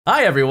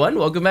Hi everyone,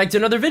 welcome back to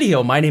another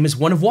video. My name is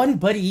One of One,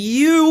 but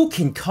you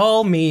can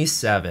call me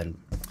Seven.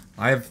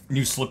 I have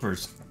new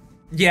slippers.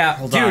 Yeah,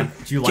 Hold dude, on.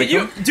 Do you like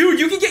them? Dude,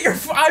 you can get your.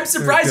 I'm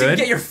surprised you can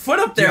get your foot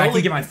up there. Dude, I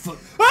Only can get my foot.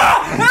 Those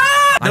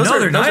I know,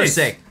 they're those nice. are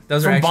sick.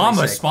 Those are From actually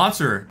Bombas, sick.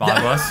 sponsor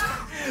Bombas.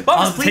 Bombas,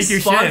 I'll please,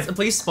 take your shit.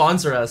 please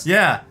sponsor us.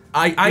 Yeah.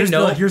 I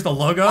know. Here's the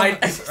logo.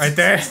 Right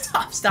there.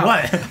 Stop.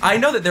 What? I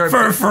know that there are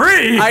For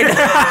free.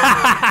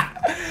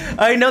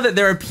 I know that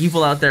there are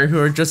people out there who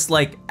are just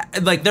like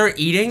they're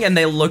eating and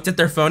they looked at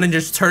their phone and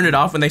just turned it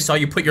off when they saw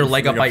you put your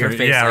leg up by your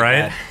face. Yeah,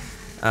 like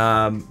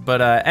right.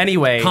 That.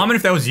 Anyway. Comment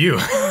if that was you.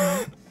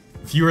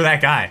 If you were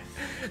that guy.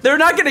 They're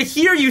not gonna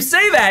hear you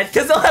say that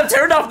because they'll have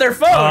turned off their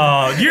phone.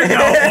 Oh, you know,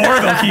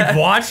 or they'll keep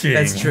watching.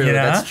 That's true. You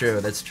know? That's true.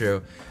 That's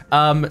true.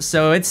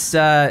 So it's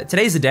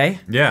today's the day.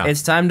 Yeah.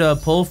 It's time to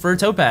pull for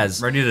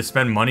Topaz. Ready to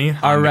spend money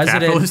on the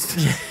capitalist?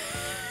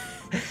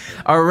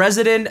 our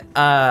resident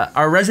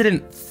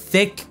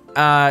thick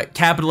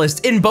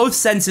capitalist in both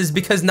senses,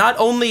 because not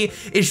only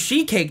is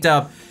she caked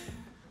up,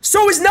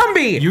 so is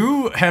Numby.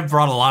 You have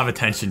brought a lot of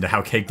attention to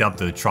how caked up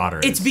the Trotter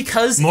is. It's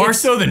because more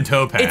so than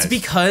Topaz. It's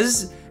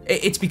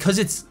because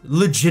it's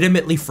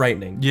legitimately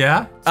frightening.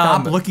 Yeah.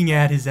 Stop looking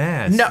at his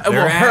ass. No,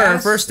 well, her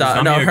first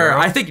off. No, her. Girl?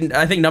 I think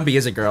Numby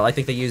is a girl. I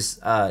think they use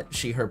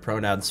she, her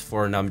pronouns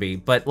for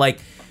Numby. But like,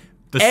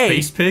 the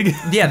space pig.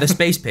 Yeah, the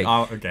space pig.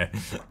 Oh, okay.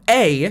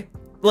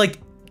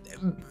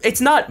 It's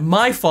not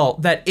my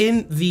fault that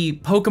in the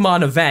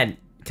Pokemon event,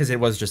 because it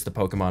was just the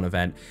Pokemon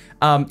event,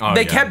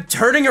 they kept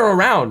turning her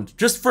around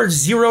just for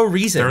zero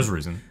reason. There's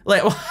reason.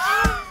 Like.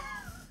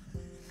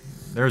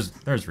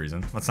 There's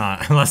reason. Let's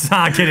not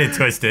get it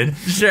twisted.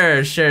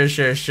 Sure.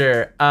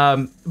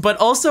 But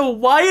also,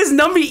 why is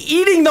Numby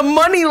eating the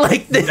money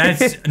like this?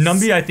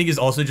 Numby, I think, is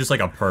also just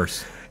like a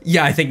purse.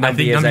 Yeah, I think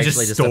Numby is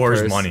actually just stores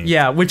a purse. money.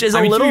 Yeah, which is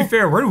a little. To be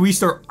fair, where do we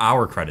store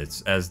our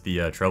credits as the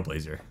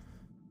Trailblazer?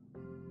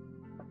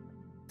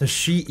 Does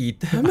she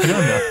eat them? I don't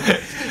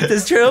know.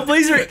 Does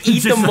Trailblazer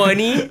eat the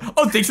money?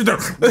 Oh, thanks for the.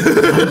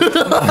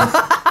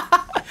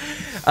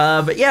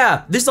 But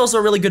yeah, this is also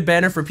a really good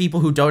banner for people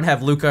who don't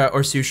have Luca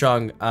or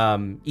Sushong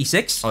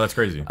E6. Oh, that's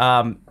crazy. Which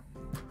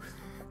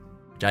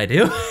I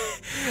do.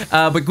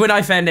 But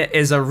Guinaifen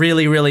is a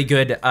really, really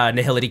good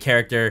Nihility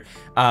character.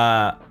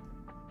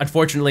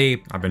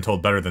 Unfortunately, I've been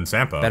told better than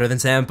Sampo. Better than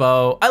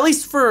Sampo, at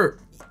least for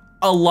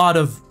a lot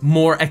of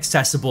more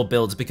accessible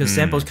builds, because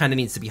Sampo's kind of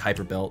needs to be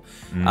hyper built,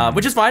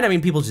 which is fine. I mean,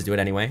 people just do it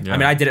anyway. Yeah. I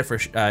mean, I did it for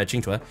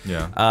Qingtua.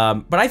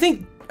 Yeah. But I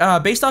think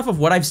based off of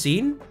what I've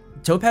seen,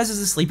 Topaz is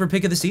the sleeper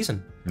pick of the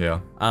season. Yeah.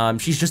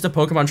 She's just a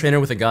Pokemon trainer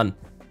with a gun,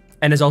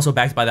 and is also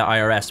backed by the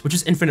IRS, which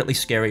is infinitely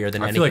scarier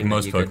than anything. I feel like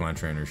most Pokemon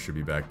trainers should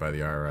be backed by the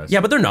IRS.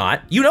 Yeah, but they're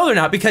not. You know they're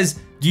not, because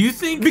do you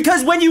think?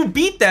 Because when you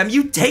beat them,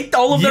 you take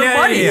all of their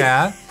money.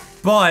 Yeah.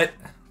 But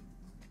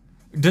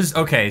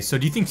so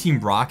do you think Team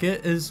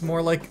Rocket is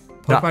more like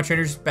Pokemon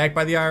trainers backed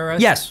by the IRS?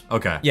 Yes.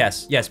 Okay.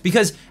 Yes.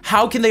 Because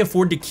how can they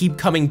afford to keep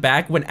coming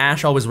back when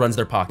Ash always runs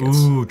their pockets?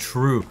 Ooh,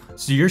 true.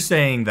 So you're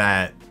saying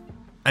that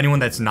anyone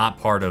that's not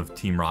part of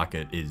Team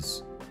Rocket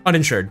is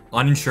uninsured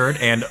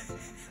and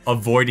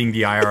avoiding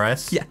the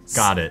IRS? Yes.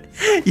 Got it.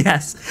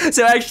 Yes.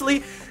 So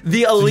actually,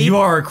 the elite. So you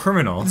are a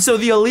criminal. So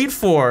the Elite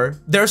Four,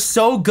 they're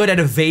so good at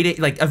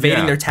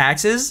evading their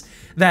taxes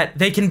that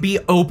they can be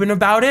open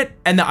about it,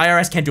 and the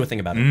IRS can't do a thing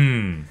about it.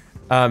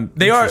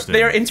 They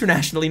are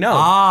internationally known.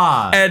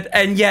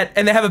 And yet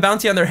they have a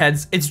bounty on their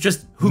heads. It's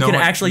just who can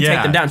actually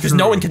take them down, because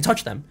no one can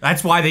touch them.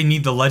 That's why they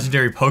need the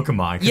legendary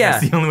Pokemon. Yeah,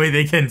 that's the only way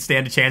they can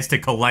stand a chance to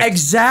collect.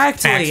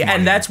 Exactly,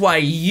 and that's why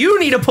you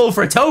need to pull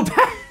for Topaz.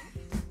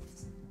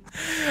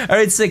 All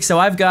right, 6. So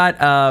I've got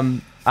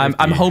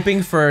I'm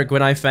hoping for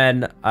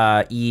Guinaifen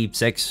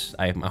E6.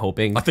 I'm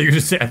hoping. I thought you were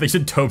just saying. I think you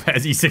said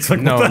Topaz E6. Like,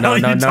 what the hell are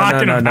you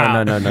talking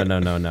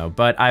about? No.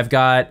 But I've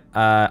got.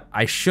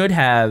 I should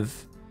have.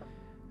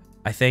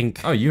 I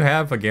think. Oh, you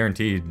have a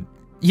guaranteed.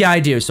 Yeah, I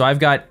do. So I've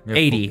got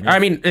 80. Yeah. I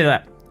mean,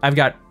 I've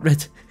got.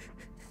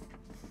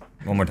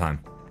 One more time.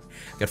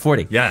 Got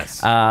 40.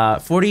 Yes.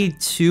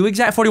 42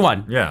 exact.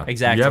 41. Yeah.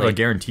 Exactly. You have a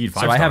guaranteed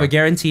 5-star. So I have a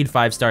guaranteed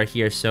 5-star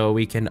here. So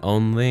we can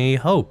only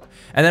hope.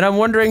 And then I'm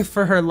wondering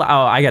for her. Oh,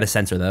 I gotta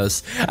censor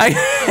those. I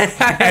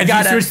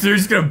gotta. You're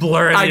just gonna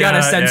blur it. I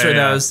gotta censor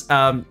those.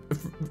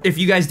 If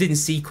you guys didn't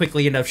see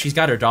quickly enough, she's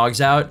got her dogs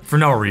out for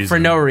no reason. For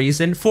no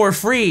reason, for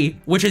free,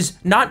 which is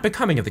not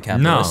becoming of the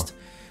capitalist.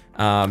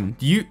 No.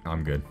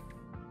 I'm good.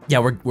 Yeah,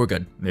 we're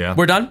good. Yeah.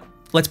 We're done.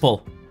 Let's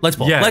pull. Let's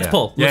pull. Yeah, let's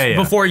pull.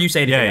 Before you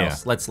say anything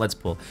else, let's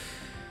pull.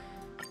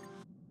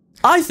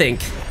 I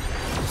think.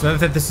 So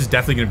that this is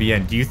definitely gonna be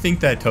in. Do you think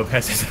that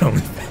Topaz has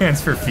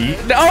OnlyFans for feet?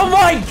 Oh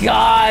my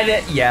God!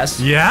 Yes.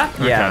 Yeah.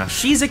 Yeah. Okay.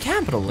 She's a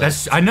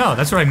capitalist. I know.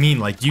 That's what I mean.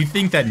 Like, do you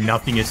think that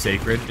nothing is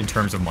sacred in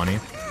terms of money?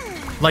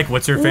 Like,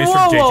 what's her face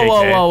from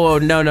JJK? Whoa!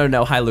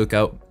 No. Hi,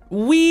 Luca.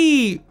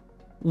 We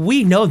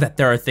know that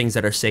there are things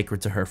that are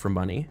sacred to her for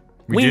money.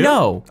 We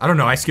know. I don't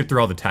know. I skipped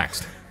through all the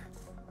text.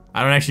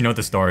 I don't actually know what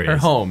the story is. Her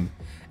home.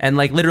 And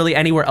like literally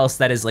anywhere else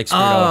that is like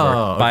screwed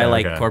over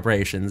by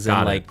corporations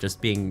and just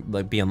being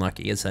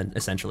lucky,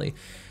 essentially.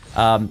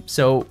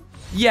 So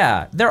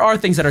Yeah, there are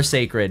things that are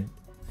sacred,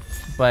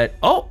 but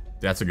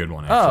that's a good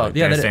one. Actually. Oh,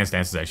 yeah,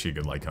 Dance is actually a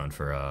good light cone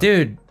for.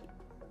 Dude,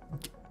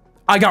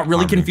 I got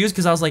really Harmony. confused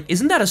because I was like,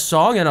 "Isn't that a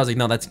song?" And I was like,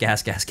 "No, that's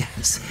gas, gas,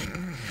 gas."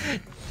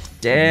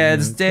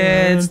 Dance,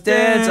 dance,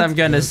 dance. I'm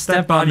gonna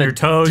step on your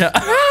toes.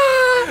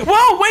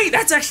 Whoa, wait,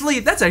 that's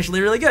actually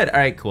really good. All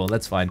right, cool,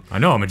 that's fine. I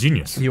know, I'm a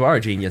genius. You are a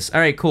genius. All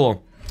right,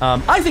 cool.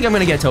 I think I'm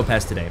gonna get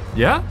Topaz today.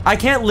 Yeah? I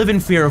can't live in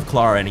fear of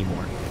Clara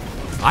anymore.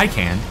 I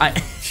can.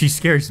 She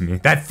scares me.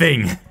 That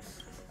thing.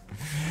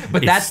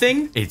 But that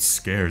thing? It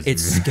scares me. It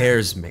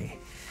scares me.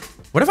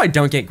 What if I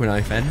don't get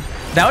Guinaifen?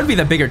 That would be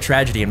the bigger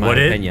tragedy in my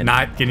opinion.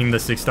 Not getting the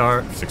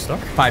 6-star? 6-star?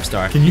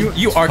 5-star. Can you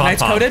Arknights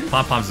coded?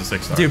 Pom-Pom's a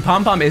 6-star. Dude,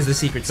 Pom-Pom is the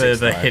secret 6-star.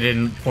 The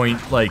hidden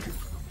point, like,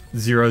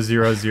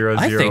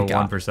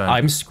 0.0001%.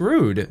 I'm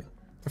screwed.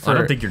 I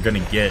don't think you're gonna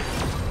get.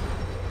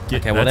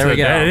 Okay, well there we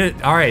go.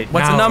 All right.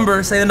 What's the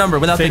number? Say the number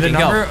without thinking. Say the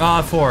number.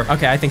 Go. 4.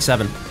 Okay, I think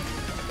 7.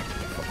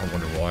 I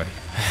wonder why.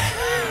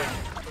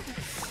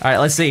 All right,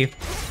 let's see.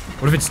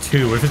 What if it's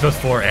 2? What if it's both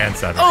 4 and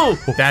 7? Oh,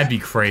 that'd be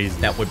crazy.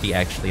 That would be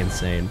actually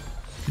insane.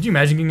 Could you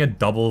imagine getting a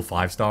double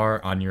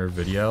 5-star on your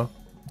video?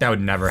 That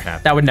would never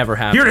happen. That would never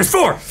happen. Here it is,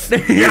 4.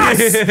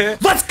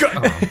 Yes. Let's go.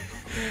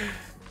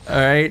 All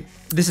right.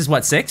 This is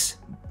what, 6?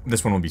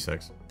 This one will be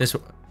 6. That's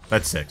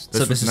 6.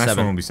 So this is next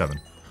 7. one will be 7.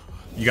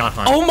 You got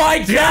Hunt. Oh my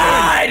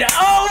god!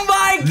 Oh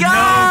my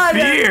god!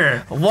 No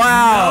fear!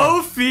 Wow!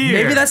 No fear!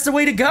 Maybe that's the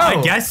way to go.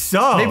 I guess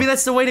so. Maybe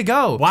that's the way to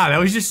go. Wow, that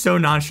was just so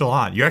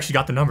nonchalant. You actually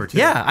got the number too.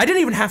 Yeah, I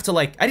didn't even have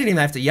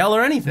to yell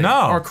or anything.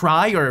 No. Or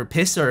cry or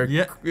piss or,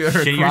 shit cry,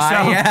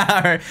 yourself.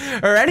 yeah,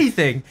 or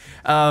anything.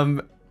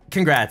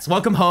 Congrats.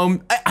 Welcome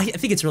home. I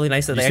think it's really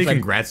nice that you they say actually.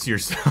 Congrats to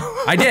yourself.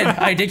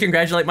 I did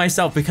congratulate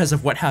myself because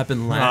of what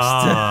happened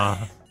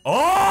last.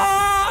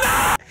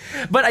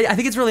 But I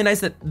think it's really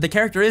nice that the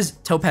character is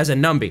Topaz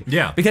and Numby.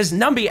 Yeah. Because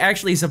Numby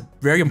actually is a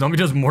very... Numby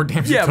does more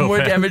damage than Topaz. Yeah, more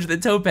damage than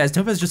Topaz.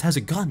 Topaz just has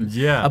a gun.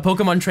 Yeah. A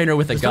Pokemon trainer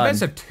with a gun.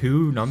 Does Topaz have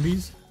 2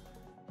 Numbys?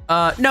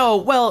 No,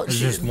 well... There's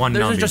just one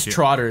Those Numby. are just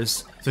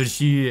trotters. So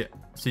she...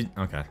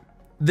 Okay.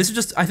 This is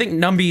just... I think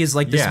Numby is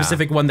like the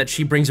specific one that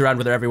she brings around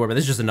with her everywhere, but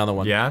this is just another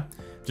one. Yeah?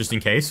 Just in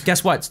case?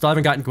 Guess what? Still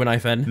haven't gotten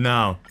Guinaifen.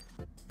 No.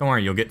 Don't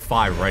worry, you'll get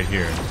 5 right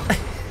here.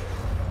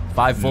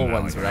 5 full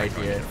ones right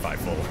here. 5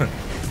 full ones.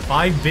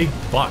 5 big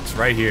bucks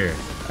right here.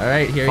 All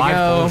right, here we 5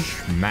 go.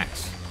 full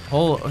schmacks.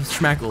 Whole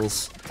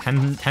schmackles.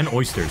 10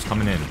 oysters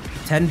coming in.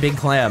 10 big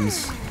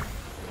clams.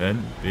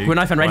 10 big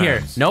Guinaifen right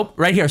here. Nope,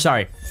 right here,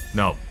 sorry.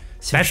 No.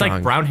 That's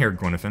like brown-haired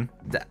Guinaifen.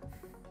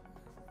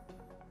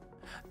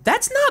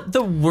 That's not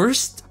the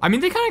worst. I mean,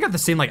 they kind of got the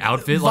same like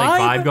outfit,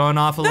 like vibe going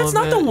off a little bit.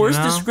 That's not the worst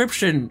you know?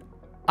 description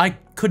I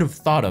could have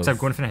thought of. Except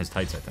Guinaifen has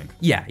tights, I think.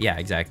 Yeah,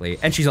 exactly.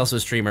 And she's also a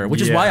streamer,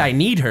 which is why I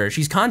need her.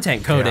 She's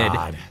content coded.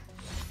 God.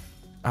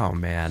 Oh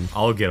man.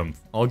 I'll get them.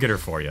 I'll get her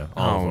for you.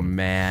 All of them.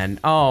 Man.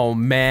 Oh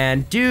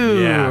man,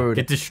 dude. Yeah.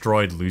 Get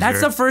destroyed, loser.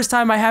 That's the first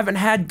time I haven't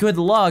had good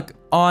luck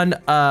on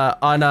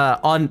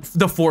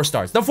the 4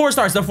 stars. The 4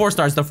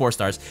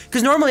 stars.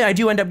 Because normally I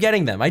do end up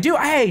getting them. I do.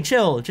 Hey,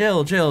 chill. So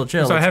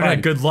I haven't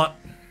had good luck.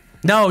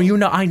 No,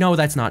 I know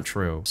that's not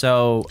true.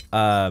 So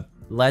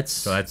let's.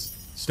 So that's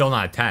still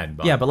not a 10.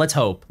 But yeah, but let's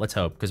hope.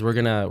 Because we're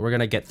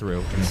gonna get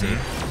through and see.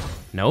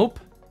 Nope.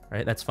 All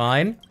right, that's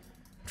fine.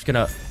 I'm just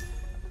gonna.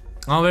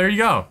 Oh, there you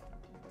go.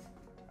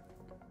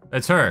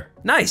 That's her.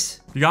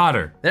 Nice. You got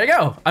her. There you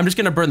go. I'm just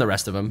gonna burn the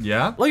rest of them.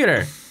 Yeah? Look at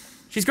her.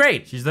 She's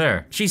great. She's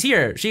there. She's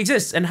here. She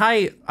exists. And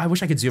hi. I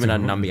wish I could zoom in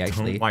on Numby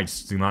actually. Why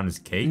zoom on his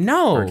cake?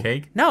 No. Her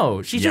cake?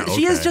 No. She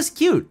is just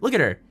cute. Look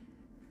at her.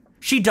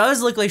 She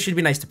does look like she'd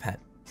be nice to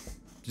pet.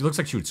 She looks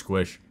like she would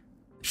squish.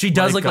 She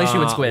does look like she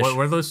would squish. What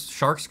are those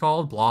sharks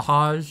called?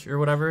 Blahaj or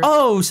whatever?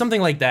 Oh,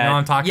 something like that. You know what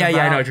I'm talking about?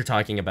 Yeah, I know what you're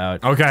talking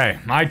about. Okay,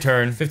 my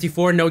turn.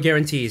 54, no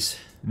guarantees.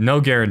 No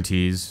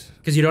guarantees.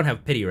 Because you don't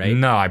have pity, right?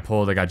 No, I got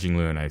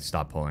Jinglu and I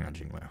stopped pulling on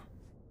Jinglu.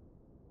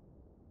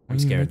 I'm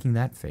scared. Making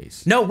that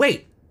face. No,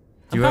 wait.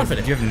 I'm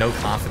confident. Do you have no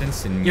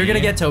confidence in me? You're gonna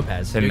get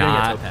Topaz. You're gonna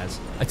get Topaz.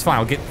 It's fine.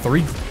 I'll get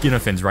 3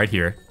 Guinaifens right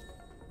here.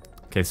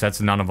 Okay, so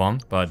that's none of them,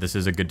 but this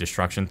is a good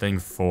destruction thing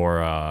for,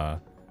 Oh,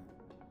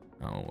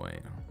 wait.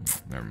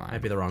 Never mind.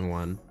 Might be the wrong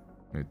one.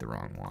 Maybe the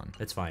wrong one.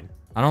 It's fine.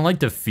 I don't like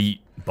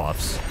defeat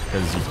buffs,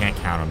 because you can't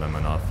count on them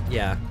enough.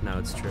 Yeah, no,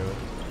 it's true.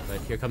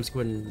 But here comes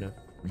Gwyn.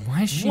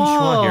 Why is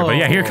Xingqiu here? But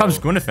yeah, here comes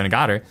Guinaifen. I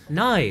got her.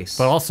 Nice.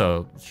 But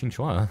also,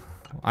 Xingqiu.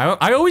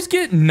 I always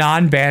get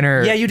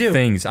non-banner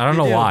things. I don't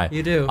know why.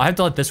 You do. I have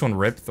to let this one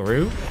rip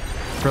through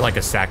for like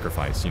a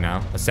sacrifice, you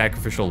know? A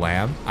sacrificial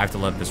lamb. I have to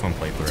let this one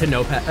play through. To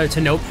Nopaz?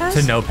 To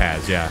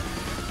Nopaz, yeah.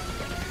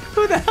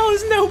 Who the hell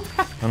is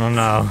Nopaz? I don't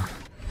know.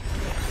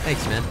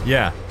 Thanks, man.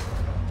 Yeah.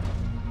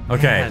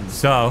 Okay, Man.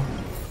 so.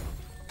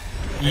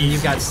 And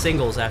you've got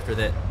singles after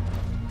that.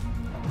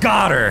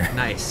 Got her!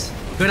 Nice.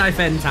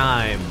 Guinaifen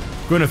time.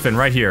 Guinaifen,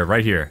 right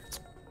here.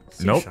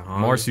 Nope, Sushang.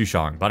 more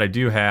Sushang. But I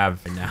do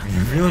have. No.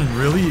 I'm feeling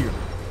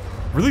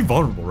really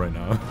vulnerable right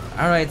now.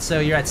 Alright, so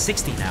you're at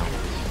 60 now.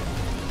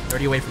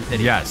 30 away from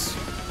pity. Yes.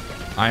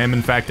 I am,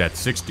 in fact, at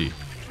 60.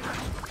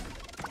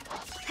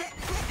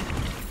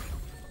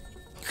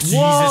 Jesus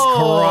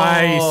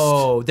Christ.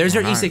 Oh, there's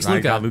your E6 I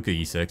Luca. got Luca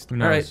E6. Who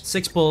knows? All right,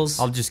 6 pulls.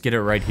 I'll just get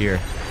it right here.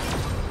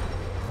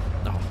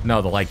 Oh.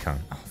 No, the light cone.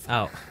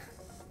 Oh.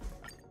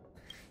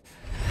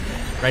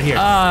 Right here.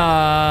 Nope,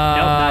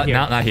 not here.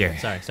 Not here.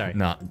 Sorry.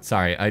 No,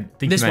 sorry. I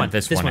think This you one. meant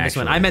this one,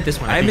 actually. I meant this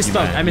one. I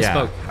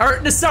misspoke. Yeah.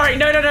 Or, sorry.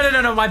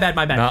 No. My bad.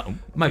 No,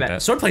 My bad.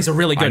 Swordplay's a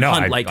really good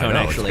hunt light cone,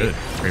 actually. It's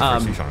good.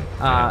 Great first Sean.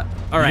 All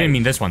right. You didn't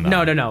mean this one,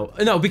 though.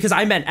 No, because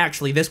I meant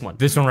actually this one.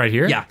 This one right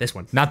here? Yeah, this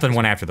one. Not the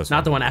one after this one.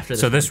 Not the one after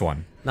this So one. this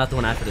one. Not the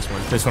one after this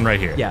one. This one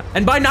right here. Yeah.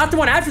 And by not the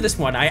one after this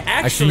one, I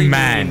actually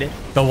mean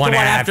the one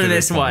after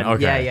this one.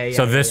 Okay. Yeah.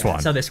 So this one.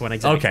 So this one,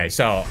 exactly. Okay,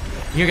 so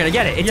you're gonna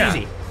get it. It's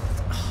easy.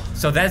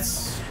 So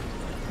that's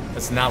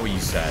not what you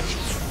said.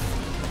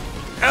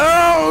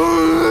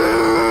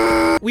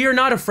 We are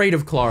not afraid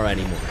of Clara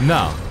anymore.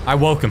 No, I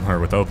welcome her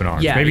with open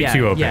arms. Yeah, Maybe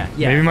too open. Yeah.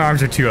 Maybe my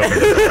arms are too open.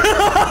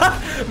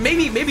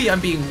 maybe I'm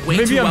being way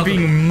too Maybe I'm welcoming.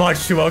 being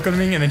much too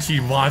welcoming, and then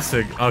she wants to.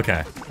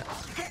 Okay.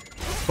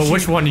 But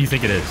which one do you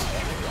think it is?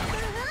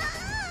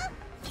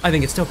 I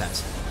think it's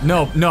Topaz.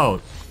 No.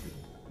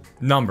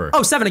 Number.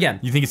 Oh, 7 again.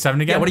 You think it's 7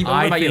 again? Yeah.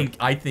 What about you?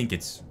 I think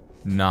it's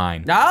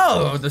 9.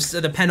 Oh,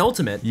 the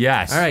penultimate.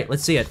 Yes. All right,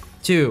 let's see it.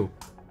 2,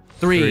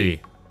 3,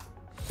 3,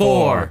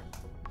 4,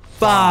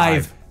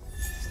 5,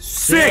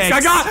 6.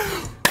 I got.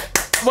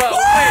 Well,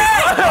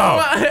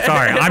 Oh,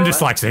 sorry. I'm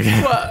dyslexic.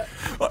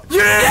 What?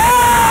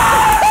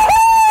 Yeah!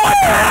 What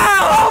the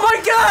hell? Oh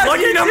my God!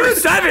 Lucky number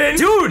 7,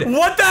 dude.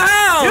 What the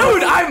hell,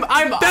 Dude,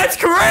 I'm. That's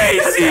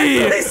crazy.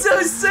 That's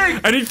so sick.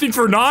 Anything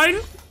for 9?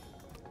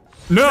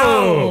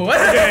 No.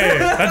 Okay,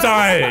 that's all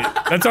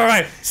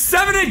right.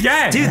 7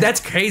 again. Dude, that's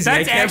crazy.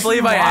 That's I can't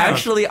believe I wild.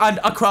 actually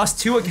across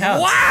 2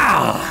 accounts.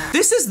 Wow.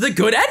 This is the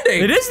good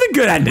ending. It is the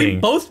good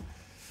ending.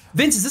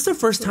 Vince, is this the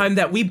first time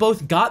that we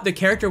both got the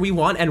character we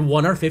want and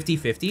won our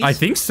 50-50s? I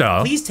think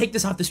so. Please take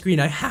this off the screen.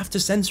 I have to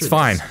censor It's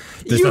fine.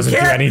 This You doesn't do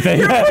can't- anything.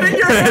 You're putting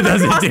your hand It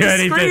doesn't across do the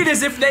anything. screen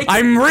as if they.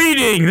 I'm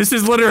reading. This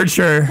is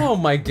literature. Oh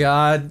my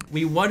God,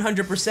 we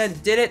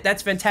 100% did it.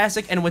 That's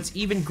fantastic. And what's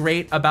even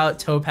great about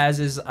Topaz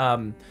is,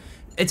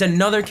 it's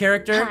another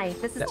character. Hi,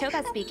 this is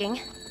Topaz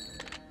speaking.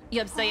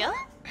 여보세요?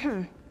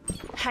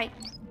 Hi.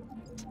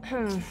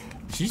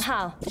 She's.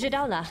 好，知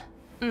道了.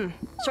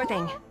 Sure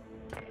thing.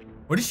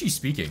 What is she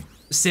speaking?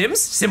 Sims?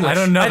 Simlish. I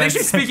don't know. I think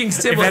she's speaking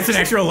Simlish. If that's an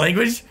actual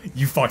language,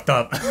 you fucked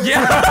up.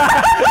 Yeah.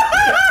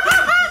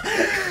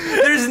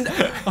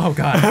 Oh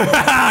God.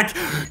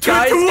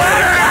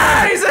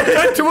 Guys,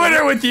 Twitter!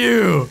 Twitter with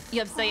you.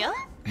 여보세요?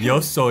 Yo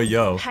soy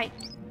yo. Hi.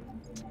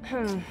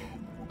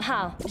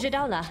 好，知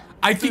道了.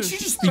 I think she's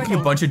just speaking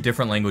a bunch of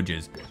different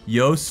languages.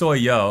 Yo soy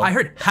yo. I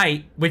heard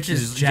height, which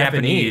is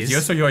Japanese.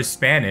 Yo soy yo is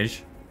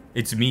Spanish.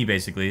 It's me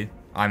basically.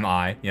 I'm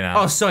I. You know.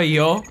 Oh, soy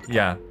yo.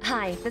 Yeah.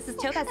 Hi, this is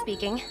Topaz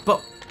speaking.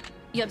 But.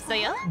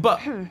 여보세요?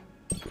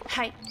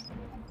 Hi.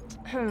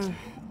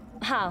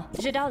 好，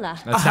知道了.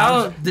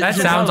 That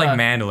sounds like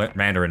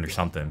Mandarin or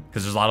something.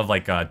 Because there's a lot of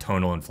like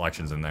tonal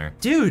inflections in there.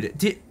 Dude,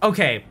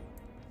 okay.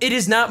 It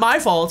is not my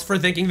fault for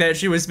thinking that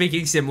she was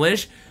speaking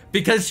Simlish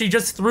because she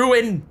just threw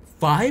in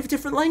 5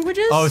 different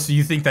languages? Oh, so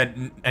you think that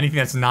anything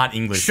that's not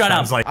English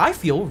sounds like... I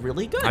feel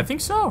really good. I think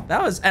so.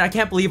 That was, and I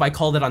can't believe I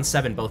called it on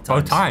 7 both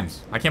times. Both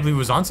times. I can't believe it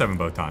was on 7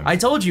 both times. I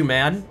told you,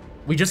 man.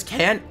 We just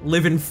can't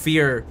live in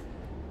fear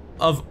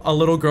of a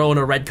little girl in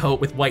a red coat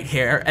with white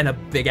hair and a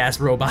big-ass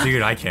robot.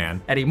 Dude, I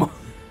can. Anymore.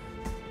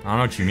 I don't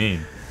know what you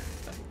mean.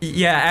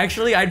 Yeah,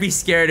 actually, I'd be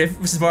scared if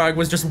Svarog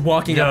was just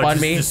walking up on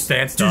me. Just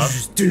stand stuff.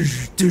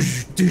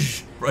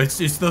 It's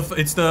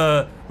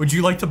the. Would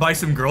you like to buy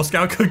some Girl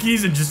Scout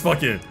cookies and just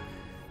fucking?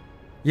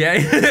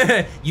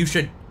 Yeah, you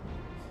should.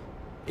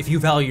 If you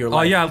value your life,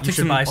 oh yeah, I'll take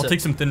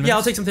some Thin Mints. Yeah,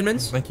 I'll take some Thin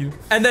Mints. Thank you.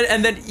 And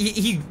then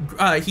he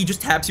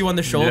just taps you on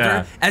the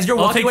shoulder as you're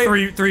I'll walking take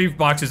away. three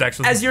boxes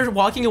actually. As you're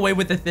walking away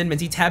with the Thin Mints,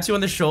 he taps you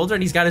on the shoulder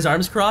and he's got his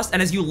arms crossed.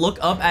 And as you look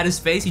up at his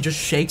face, he just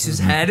shakes his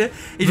head.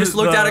 He just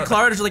looked out at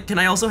Clara and just like, "Can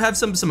I also have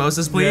some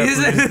samosas, please?"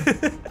 Yeah,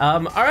 please.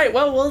 All right,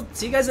 well, we'll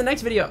see you guys in the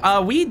next video.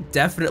 We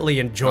definitely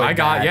enjoyed.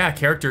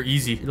 Character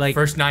easy. Like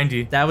first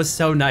 90. That was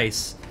so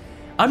nice.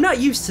 I'm not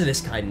used to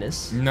this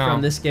kindness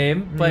from this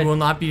game, but we will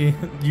not be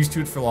used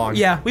to it for long.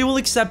 Yeah, we will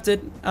accept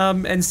it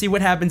and see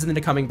what happens in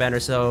the coming banner.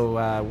 So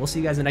we'll see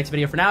you guys in the next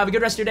video. For now, have a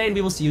good rest of your day, and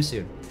we will see you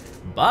soon.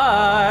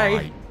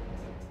 Bye.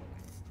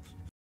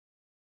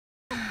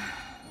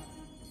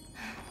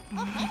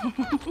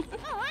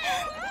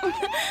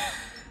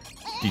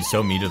 He's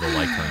so mean to the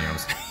light cone, you know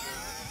what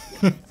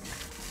I'm saying?